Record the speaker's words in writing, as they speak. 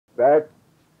Back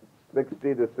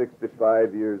 60 to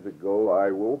 65 years ago,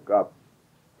 I woke up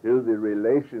to the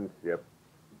relationship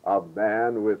of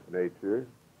man with nature.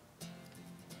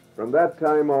 From that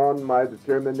time on, my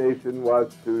determination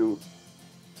was to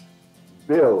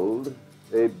build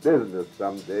a business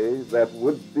someday that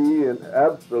would be in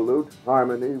absolute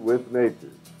harmony with nature.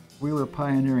 We were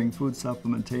pioneering food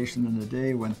supplementation in a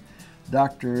day when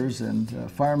doctors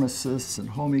and pharmacists and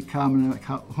home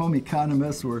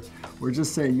economists were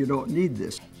just saying, you don't need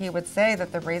this. He would say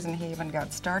that the reason he even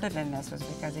got started in this was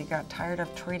because he got tired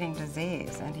of treating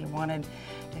disease, and he wanted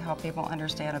to help people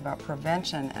understand about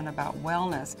prevention and about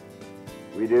wellness.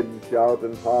 We didn't shout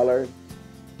and holler,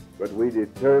 but we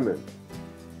determined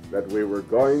that we were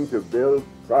going to build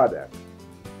products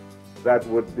that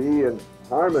would be in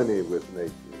harmony with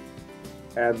nature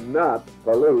and not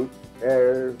pollute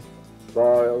air,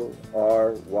 soil,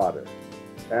 or water.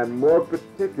 And more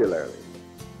particularly,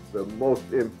 the most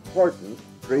important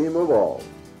stream of all,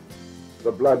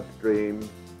 the bloodstream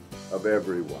of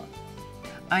everyone.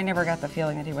 I never got the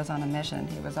feeling that he was on a mission.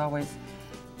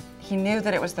 He knew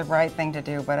that it was the right thing to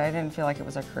do, but I didn't feel like it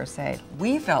was a crusade.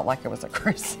 We felt like it was a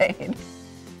crusade.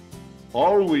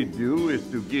 All we do is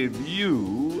to give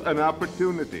you an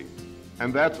opportunity,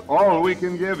 and that's all we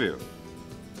can give you,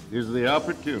 is the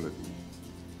opportunity.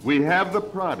 We have the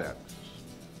products.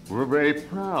 We're very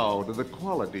proud of the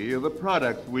quality of the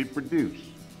products we produce.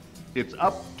 It's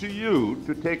up to you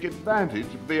to take advantage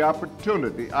of the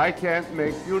opportunity. I can't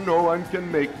make you, no one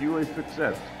can make you a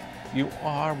success. You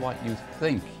are what you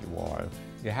think you are.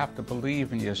 You have to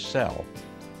believe in yourself.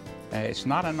 It's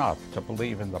not enough to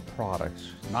believe in the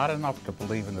products, not enough to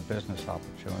believe in the business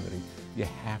opportunity. You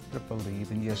have to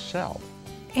believe in yourself.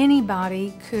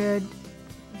 Anybody could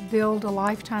build a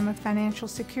lifetime of financial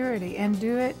security and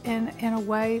do it in a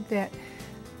way that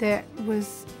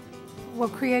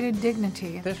created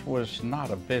dignity. This was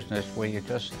not a business where you're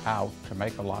just out to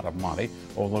make a lot of money,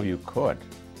 although you could.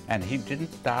 And he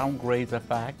didn't downgrade the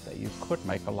fact that you could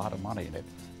make a lot of money in it.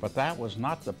 But that was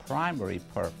not the primary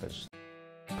purpose.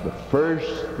 The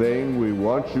first thing we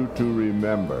want you to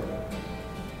remember,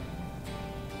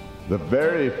 the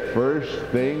very first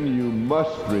thing you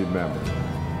must remember,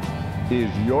 is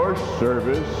your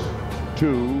service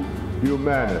to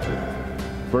humanity.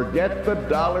 Forget the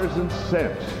dollars and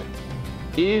cents.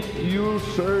 If you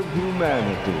serve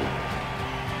humanity,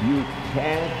 you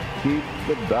can't keep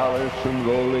the dollars from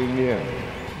rolling in.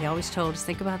 He always told us,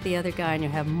 think about the other guy and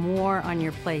you'll have more on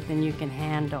your plate than you can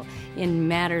handle in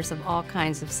matters of all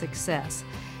kinds of success.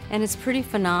 And it's pretty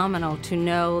phenomenal to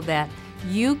know that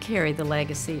you carry the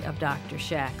legacy of Dr.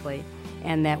 Shaklee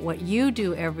and that what you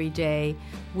do every day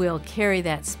will carry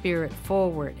that spirit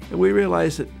forward. And we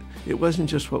realized that it wasn't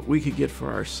just what we could get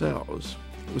for ourselves,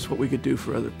 it was what we could do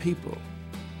for other people.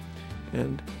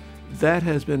 And that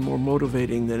has been more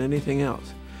motivating than anything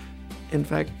else. In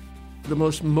fact, the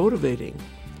most motivating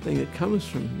thing that comes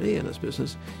from me in this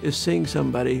business is seeing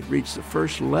somebody reach the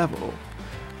first level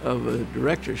of a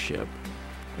directorship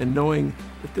and knowing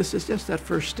that this is just that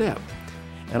first step.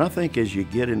 And I think as you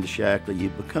get into Shaklee, you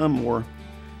become more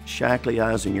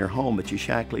Shakleeizing your home, but you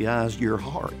Shakleeize your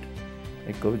heart.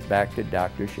 It goes back to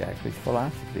Dr. Shaklee's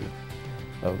philosophy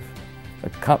of a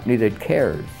company that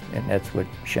cares, and that's what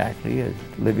Shaklee is,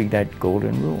 living that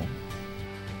golden rule.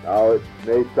 Now, it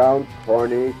may sound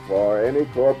corny for any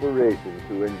corporation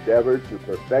to endeavor to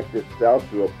perfect itself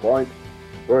to a point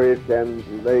where it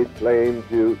can lay claim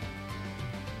to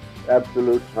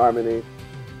absolute harmony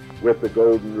with the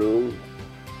golden rule.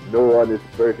 No one is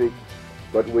perfect,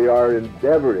 but we are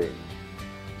endeavoring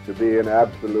to be in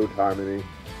absolute harmony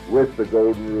with the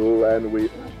golden rule, and we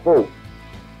hope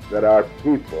that our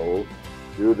people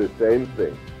do the same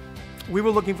thing. We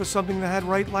were looking for something that had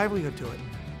right livelihood to it.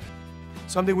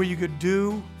 Something where you could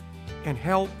do and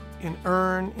help and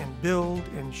earn and build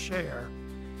and share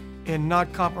and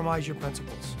not compromise your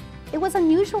principles. It was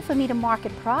unusual for me to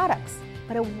market products,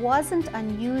 but it wasn't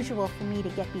unusual for me to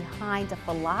get behind a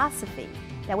philosophy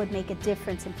that would make a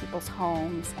difference in people's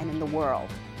homes and in the world.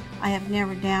 I have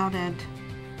never doubted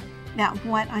that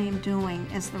what I am doing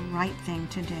is the right thing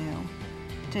to do,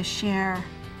 to share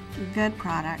good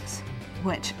products,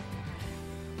 which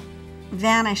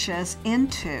vanishes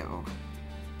into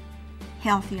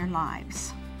healthier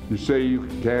lives. You say you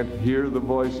can't hear the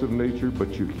voice of nature, but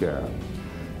you can.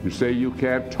 You say you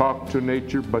can't talk to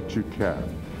nature, but you can.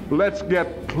 Let's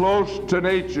get close to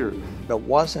nature. It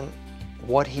wasn't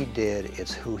what he did,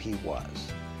 it's who he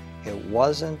was. It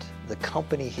wasn't the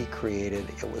company he created,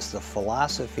 it was the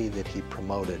philosophy that he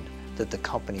promoted that the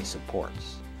company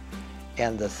supports.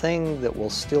 And the thing that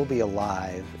will still be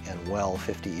alive and well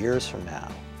 50 years from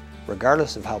now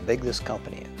regardless of how big this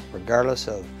company is, regardless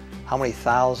of how many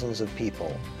thousands of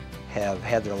people have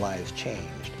had their lives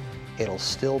changed, it'll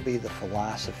still be the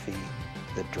philosophy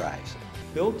that drives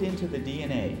it. Built into the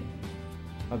DNA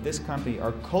of this company,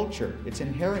 our culture, it's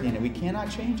inherent in it, we cannot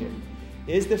change it,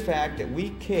 is the fact that we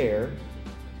care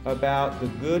about the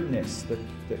goodness, the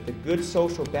good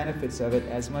social benefits of it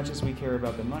as much as we care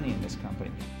about the money in this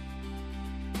company.